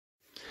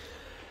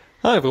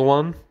Hi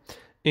everyone!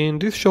 In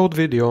this short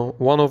video,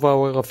 one of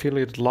our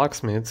affiliate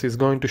locksmiths is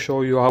going to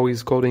show you how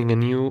he's coding a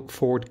new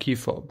Ford key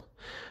fob.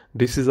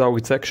 This is how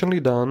it's actually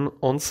done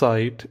on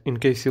site in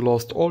case you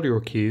lost all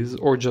your keys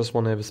or just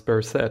want to have a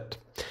spare set.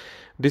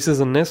 This is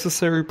a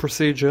necessary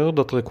procedure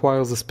that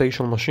requires a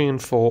special machine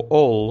for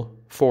all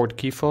Ford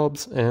key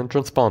fobs and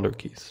transponder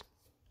keys.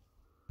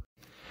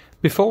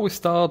 Before we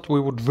start, we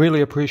would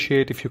really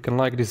appreciate if you can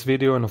like this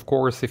video, and of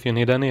course if you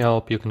need any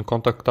help you can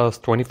contact us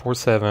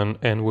 24/7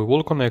 and we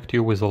will connect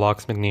you with a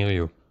locksmith near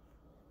you.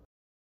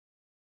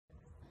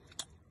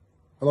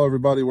 Hello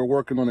everybody, we're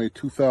working on a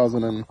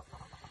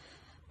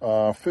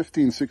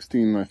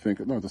 2015-16 I think,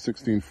 no, the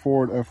 16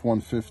 Ford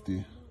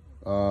F-150.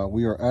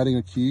 We are adding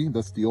a key.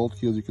 That's the old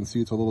key. As you can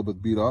see, it's a little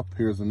bit beat up.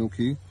 Here's the new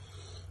key.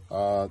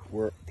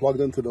 We're plugged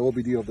into the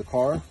OBD of the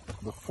car.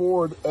 The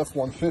Ford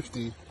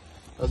F-150,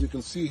 as you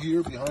can see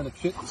here behind the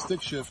kit, the stick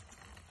shift,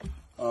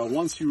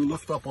 once you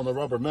lift up on the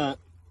rubber mat,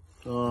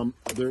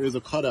 there is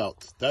a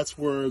cutout. That's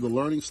where the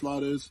learning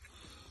slot is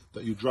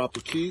that you drop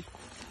the key.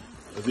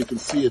 As you can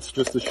see, it's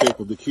just the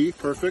shape of the key,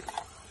 perfect.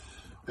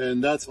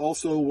 And that's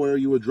also where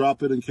you would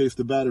drop it in case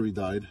the battery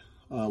died,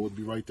 would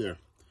be right there.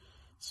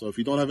 So if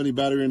you don't have any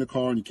battery in the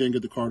car and you can't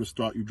get the car to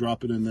start, you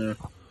drop it in there,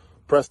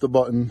 press the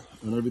button,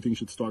 and everything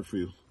should start for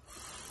you.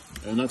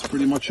 And that's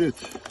pretty much it.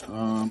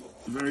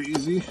 Very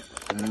easy,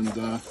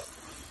 and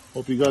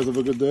hope you guys have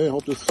a good day. I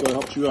hope this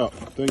helps you out.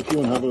 Thank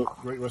you, and have a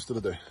great rest of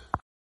the day.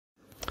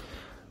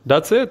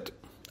 That's it.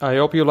 I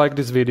hope you like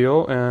this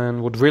video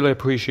and would really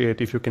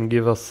appreciate if you can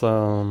give us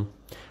the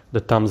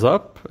thumbs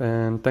up,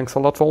 and thanks a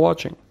lot for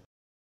watching.